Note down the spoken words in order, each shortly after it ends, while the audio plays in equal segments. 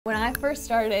When I first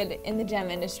started in the gem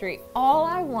industry, all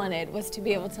I wanted was to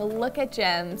be able to look at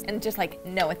gems and just like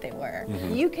know what they were.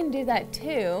 You can do that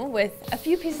too with a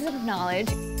few pieces of knowledge.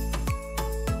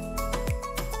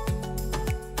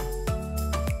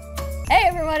 Hey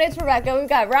everyone, it's Rebecca. We've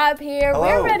got Rob here.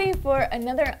 Hello. We're ready for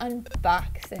another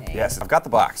unboxing. Yes, I've got the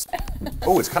box.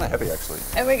 Oh, it's kind of heavy actually.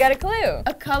 And we got a clue.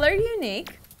 A color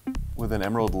unique. With an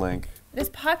emerald link. This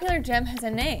popular gem has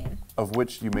a name. Of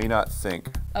which you may not think.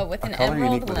 Oh, with an color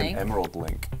emerald unique link. with an emerald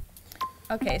link.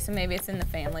 Okay, so maybe it's in the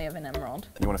family of an emerald.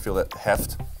 You want to feel that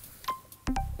heft?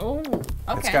 Oh,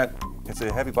 okay. It's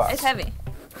a heavy box. It's heavy.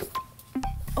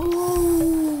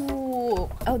 Ooh.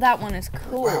 Oh, that one is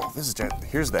cool. Wow,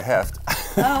 here's the heft.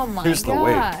 Oh my Here's the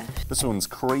gosh. weight. This one's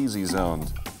crazy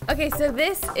zoned. Okay, so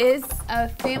this is a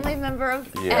family member of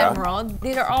emerald.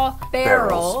 These are all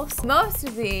beryls. Most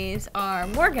of these are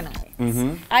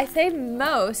Morganite. I say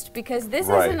most because this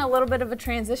is in a little bit of a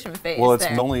transition phase. Well, it's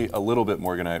only a little bit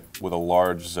Morganite with a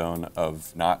large zone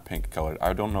of not pink colored.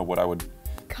 I don't know what I would...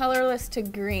 Colorless to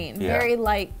green, very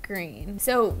light green.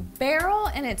 So beryl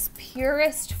in its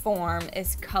purest form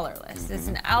is colorless. It's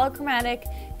an allochromatic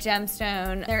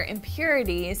gemstone. Their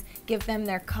impurities give them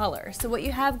their color. So what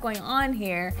you have going on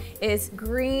here is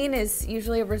green is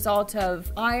usually a result of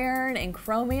iron and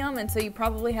chromium, and so you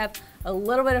probably have a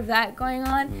little bit of that going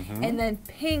on. And then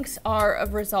pinks are a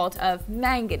result of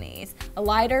manganese. A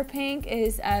lighter pink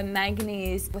is a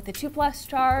manganese with a 2+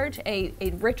 charge. A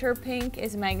richer pink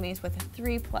is manganese with a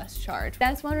 3+ charge.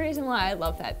 That's one reason why I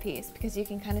love that piece, because you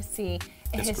can kind of see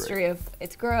a history of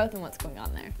its growth and what's going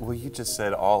on there. Well, you just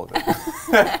said all of it.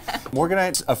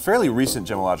 Morganite's a fairly recent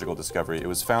gemological discovery. It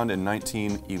was found in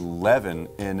 1911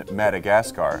 in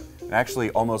Madagascar, and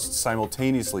actually almost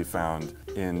simultaneously found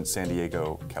in San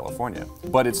Diego, California.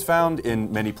 But it's found in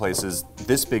many places.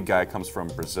 This big guy comes from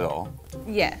Brazil.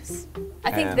 Yes.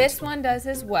 I think this one does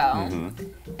as well.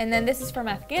 And then this is from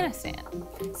Afghanistan.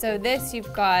 So this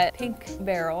you've got pink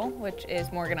beryl, which is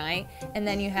Morganite, and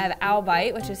then you have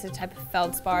albite, which is a type of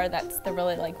feldspar that's the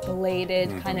really like bladed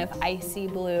kind of icy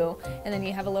blue, and then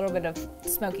you have a little bit of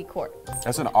smoky quartz.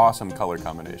 That's an awesome color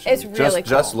combination. It's really cool.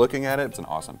 Just looking at it, it's an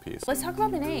awesome piece. Let's talk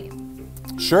about the name.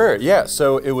 Sure, yeah.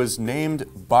 So it was named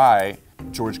by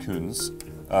George Kunz,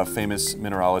 a famous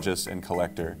mineralogist and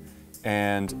collector.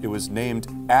 And it was named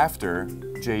after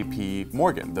J.P.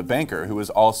 Morgan, the banker, who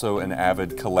was also an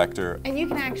avid collector. And you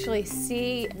can actually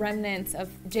see remnants of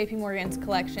J.P. Morgan's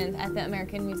collections at the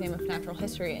American Museum of Natural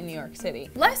History in New York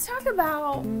City. Let's talk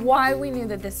about why we knew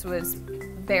that this was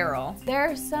beryl. There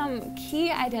are some key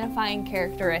identifying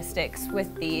characteristics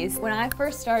with these. When I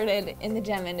first started in the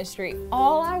gem industry,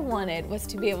 all I wanted was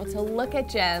to be able to look at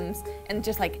gems and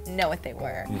just like know what they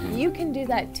were. You can do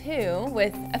that too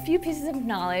with a few pieces of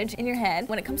knowledge in your head.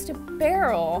 When it comes to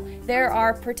beryl, there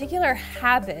are particular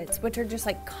habits which are just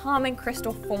like common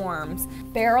crystal forms.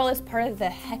 Beryl is part of the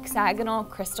hexagonal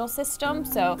crystal system,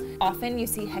 so often you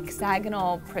see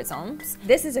hexagonal prisms.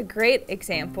 This is a great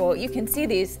example. You can see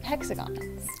these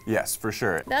hexagons. Yes, for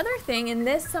sure. The other thing, and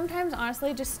this sometimes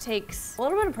honestly just takes a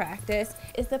little bit of practice,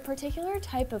 is the particular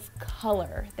type of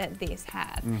color that these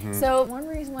have. So one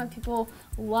reason why people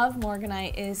love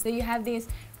Morganite is that you have these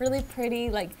really pretty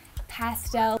like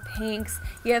pastel pinks.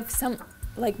 You have some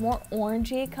like more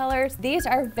orangey colors. These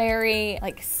are very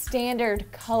like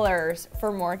standard colors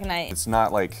for Morganite. It's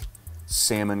not like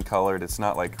salmon colored. It's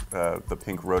not like the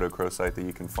pink rhodochrosite that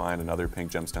you can find in other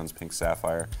pink gemstones, pink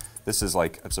sapphire. This is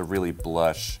like, it's a really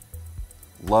blush,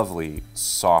 lovely,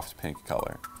 soft pink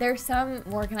color. There's some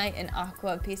Morganite and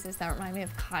aqua pieces that remind me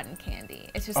of cotton candy.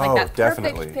 It's just like that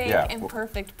perfect pink and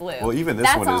perfect blue. Well, even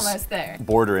this one is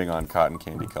bordering on cotton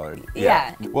candy colored.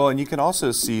 Well, and you can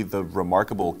also see the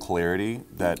remarkable clarity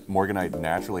that Morganite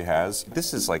naturally has.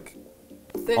 This is like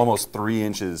almost 3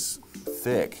 inches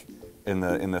thick in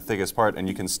the thickest part, and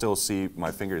you can still see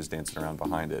my fingers dancing around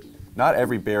behind it. Not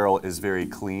every beryl is very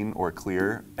clean or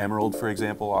clear. Emerald, for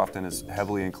example, often is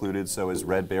heavily included, so is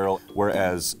red beryl,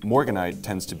 whereas Morganite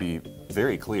tends to be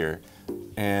very clear,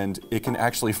 and it can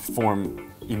actually form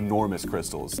enormous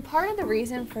crystals. Part of the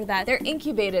reason for that, they're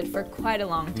incubated for quite a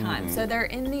long time. So they're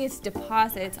in these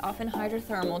deposits, often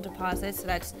hydrothermal deposits, so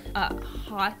that's a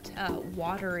hot,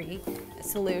 watery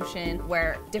solution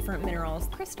where different minerals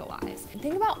crystallize. And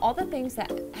think about all the things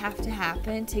that have to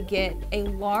happen to get a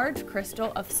large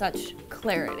crystal of such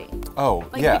clarity.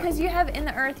 Because you have in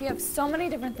the earth, you have so many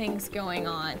different things going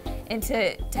on, and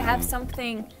to have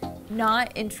something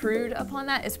not intrude upon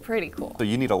that is pretty cool. So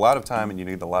you need a lot of time and you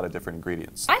need a lot of different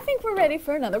ingredients. I think we're ready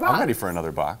for another box. I'm ready for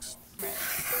another box.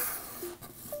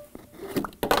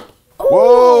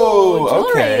 Whoa,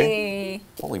 okay.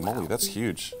 Holy moly, that's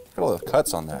huge. Look at all the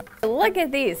cuts on that. Look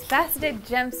at these faceted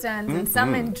gemstones and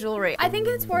some in jewelry. I think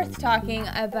it's worth talking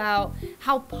about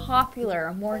how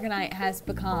popular Morganite has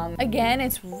become. Again,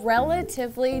 it's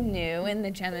relatively new in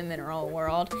the gem and mineral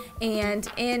world, and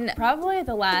in probably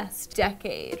the last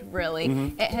decade,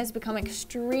 really, it has become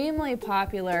extremely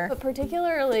popular, but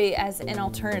particularly as an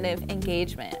alternative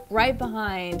engagement. Right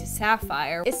behind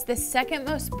sapphire, it's the second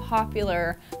most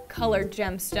popular colored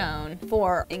gemstone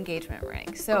for engagement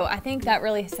rings. So I think that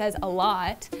really says a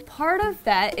lot. Part of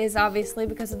that is obviously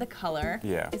because of the color.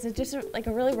 Yeah. It's just like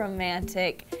a really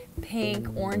romantic pink,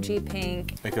 orangey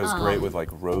pink. It goes great with like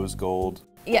rose gold.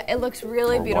 Yeah, it looks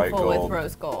really Or beautiful white with gold.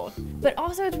 rose gold. But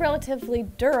also it's relatively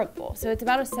durable. So it's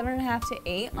about a 7.5 to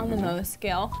 8 on the Mohs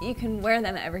scale. You can wear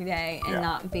them every day and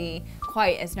not be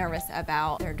quite as nervous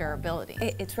about their durability.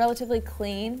 It's relatively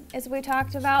clean, as we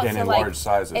talked about. And so in like large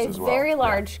sizes a as well. very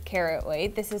large carat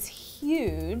weight. This is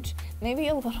huge. Maybe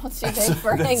a little too big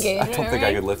for an That's- engagement I don't think I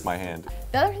ring. could lift my hand.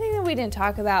 The other thing that we didn't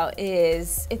talk about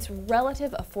is its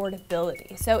relative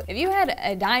affordability. So if you had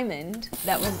a diamond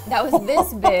that was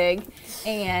this big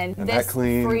and And this that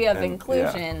clean free of and-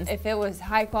 inclusions, if it was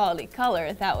high quality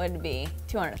color, that would be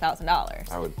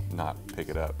 $200,000. I would not pick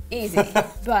it up. Easy.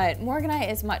 But Morganite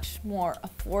is much more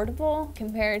affordable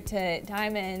compared to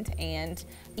diamond and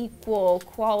equal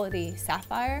quality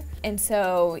sapphire. And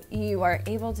so you are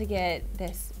able to get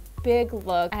this big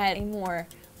look at a more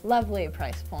lovely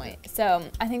price point. So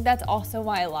I think that's also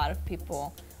why a lot of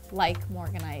people like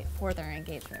Morganite for their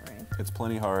engagement ring. It's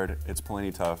plenty hard, it's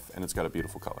plenty tough, and it's got a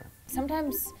beautiful color.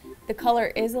 Sometimes the color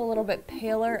is a little bit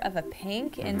paler of a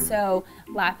pink, and so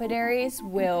lapidaries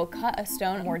will cut a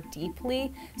stone more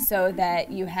deeply so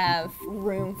that you have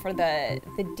room for the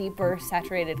deeper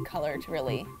saturated color to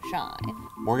really shine.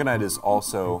 Morganite is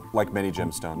also, like many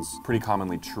gemstones, pretty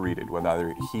commonly treated with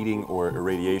either heating or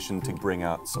irradiation to bring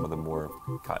out some of the more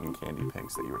cotton candy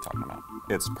pinks that you were talking about.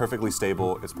 It's perfectly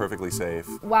stable, it's perfectly safe.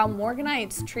 While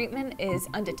Morganite's treatment is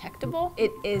undetectable,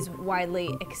 it is widely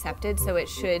accepted, so it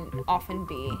should often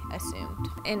be assumed.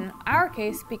 In our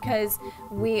case, because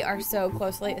we are so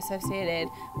closely associated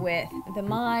with the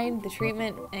mine, the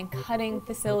treatment, and cutting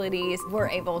facilities, we're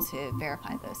able to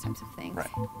verify those types of things.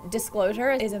 Right. Disclosure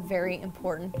is a very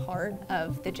important part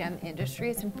of the gem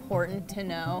industry. It's important to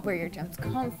know where your gems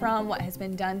come from, what has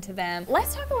been done to them.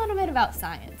 Let's talk a little bit about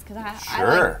science, because I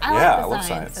like I the love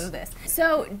science of this.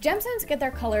 So gemstones get their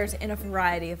colors in a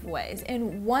variety of ways.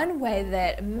 And one way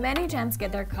that many gems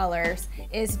get their colors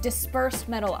is dispersed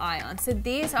metal ions. So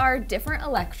these are different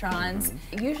electrons,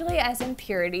 usually as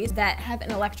impurities, that have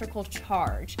an electrical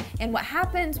charge. And what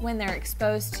happens when they're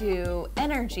exposed to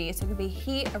energy, so it could be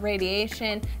heat or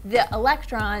radiation, the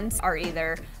electrons are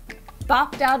either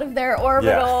bopped out of their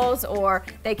orbitals, or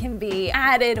they can be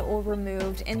added or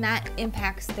removed, and that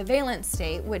impacts the valence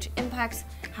state, which impacts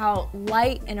how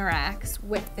light interacts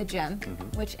with the gem,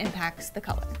 which impacts the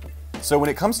color. So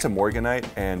when it comes to Morganite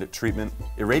and treatment,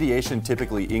 irradiation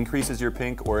typically increases your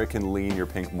pink, or it can lean your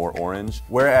pink more orange,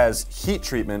 whereas heat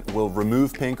treatment will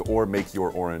remove pink or make your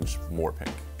orange more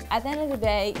pink. At the end of the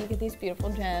day, you get these beautiful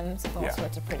gems of all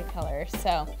sorts of pretty colors,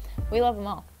 so we love them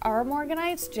all. Our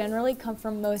Morganites generally come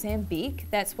from Mozambique.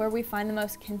 That's where we find the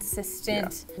most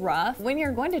consistent rough. When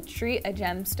you're going to treat a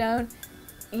gemstone,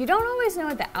 you don't always know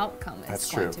what the outcome is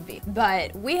going to be.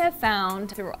 But we have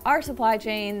found through our supply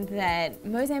chain that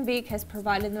Mozambique has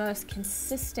provided the most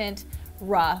consistent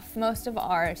rough. Most of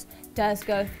ours does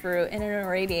go through an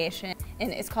irradiation,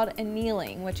 and it's called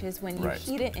annealing, which is when you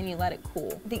heat it and you let it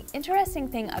cool. The interesting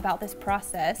thing about this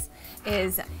process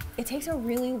is it takes a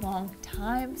really long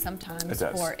time sometimes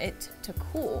for it to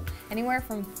cool, anywhere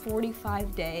from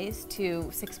 45 days to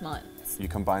 6 months. You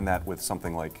combine that with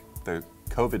something like the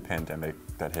COVID pandemic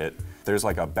that hit, there's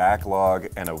like a backlog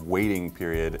and a waiting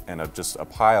period and just a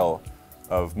pile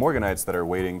of Morganites that are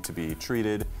waiting to be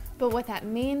treated. But what that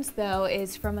means, though,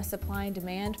 is from a supply and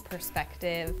demand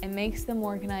perspective, it makes the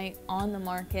Morganite on the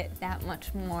market that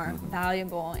much more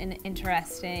valuable and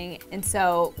interesting. And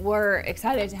so we're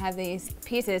excited to have these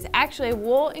pieces. Actually,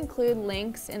 we'll include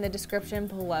links in the description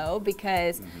below,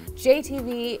 because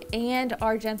JTV and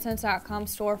our gemstones.com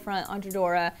storefront on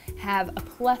Jadora have a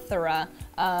plethora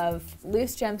of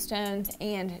loose gemstones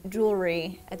and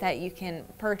jewelry that you can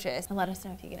purchase. And let us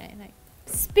know if you get anything.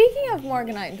 Speaking of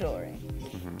Morganite jewelry,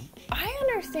 I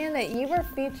understand that you were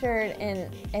featured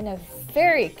in a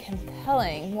very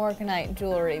compelling Morganite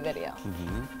jewelry video.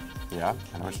 Yeah,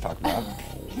 I know what you're talking about.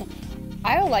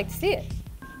 I would like to see it.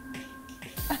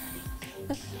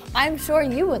 I'm sure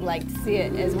you would like to see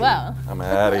it as well. I'm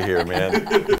out of here,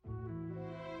 man.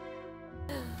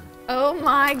 Oh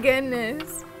my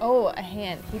goodness. Oh, a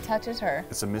hand. He touches her.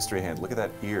 It's a mystery hand. Look at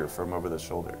that ear from over the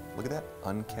shoulder. Look at that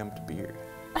unkempt beard.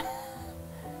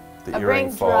 The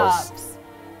earring falls. Drops.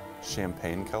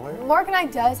 Champagne color?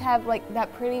 Morganite does have like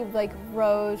that pretty like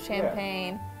rose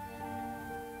champagne.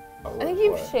 Yeah. I think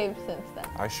you've shaved since then.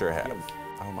 I sure have.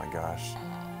 Oh my gosh.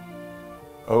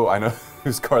 Oh, I know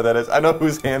whose car that is. I know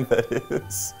whose hand that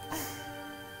is.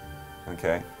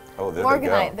 Okay. Oh, there they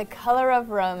go. Morganite, the color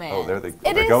of romance. Oh,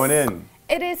 they're going in.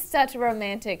 It is such a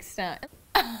romantic stunt.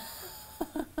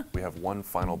 We have one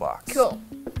final box. Cool.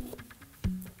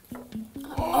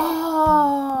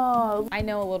 Oh, I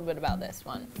know a little bit about this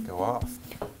one. Go off.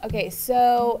 Okay,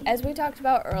 so as we talked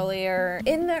about earlier,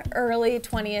 in the early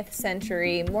 20th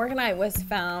century, Morganite was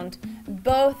found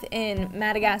both in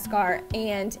Madagascar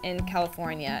and in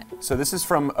California. So this is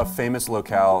from a famous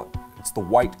locale. It's the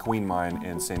White Queen Mine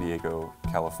in San Diego,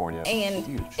 California. And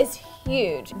huge. It's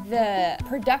huge. The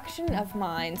production of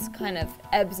mines kind of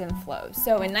ebbs and flows.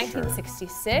 So in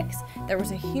 1966, there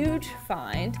was a huge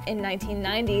find. In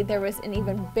 1990, there was an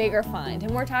even bigger find.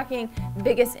 And we're talking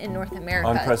biggest in North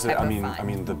America. Unprecedented, I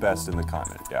mean the best in the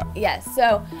continent, yeah. Yes,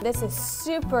 so this is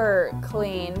super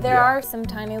clean. There are some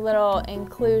tiny little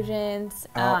inclusions.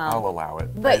 I'll allow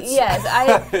it. But yes,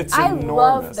 I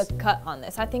love enormous. the cut on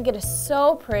this. I think it is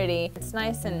so pretty. It's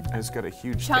nice and it's got a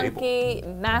huge chunky,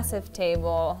 table. Massive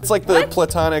table. It's like the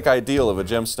platonic ideal of a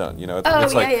gemstone, you know?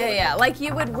 It's yeah. Like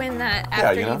you would win that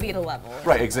after you beat a level.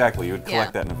 Right, exactly. You would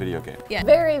collect that in a video game. Yeah,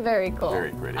 very, very cool.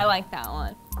 Very pretty. I like that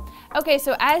one. Okay,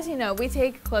 so as you know, we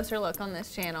take a closer look on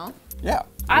this channel. Yeah,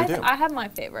 we do. I have my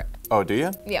favorite. Oh, do you?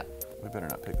 Yep. We better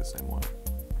not pick the same one.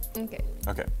 Okay.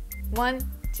 Okay. 1,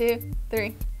 2,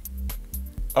 3.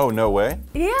 Oh, no way?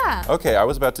 Yeah. Okay, I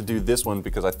was about to do this one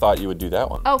because I thought you would do that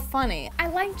one. Oh, funny. I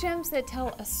like gems that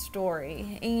tell a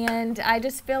story, and I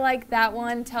just feel like that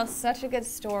one tells such a good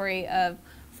story of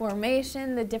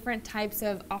formation, the different types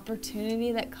of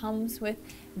opportunity that comes with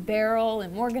beryl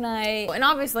and morganite, and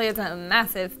obviously it's a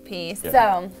massive piece,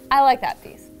 so I like that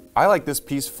piece. I like this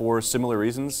piece for similar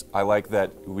reasons. I like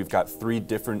that we've got 3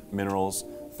 different minerals,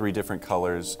 3 different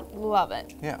colors. Love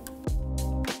it. Yeah.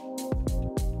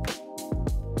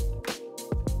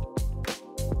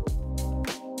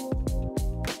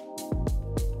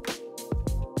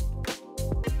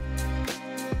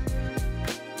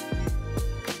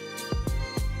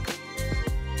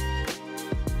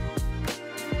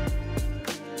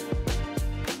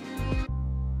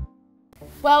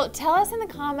 Well, tell us in the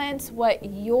comments what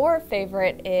your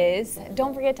favorite is.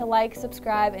 Don't forget to like,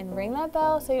 subscribe, and ring that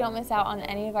bell so you don't miss out on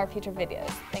any of our future videos.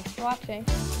 Thanks for watching.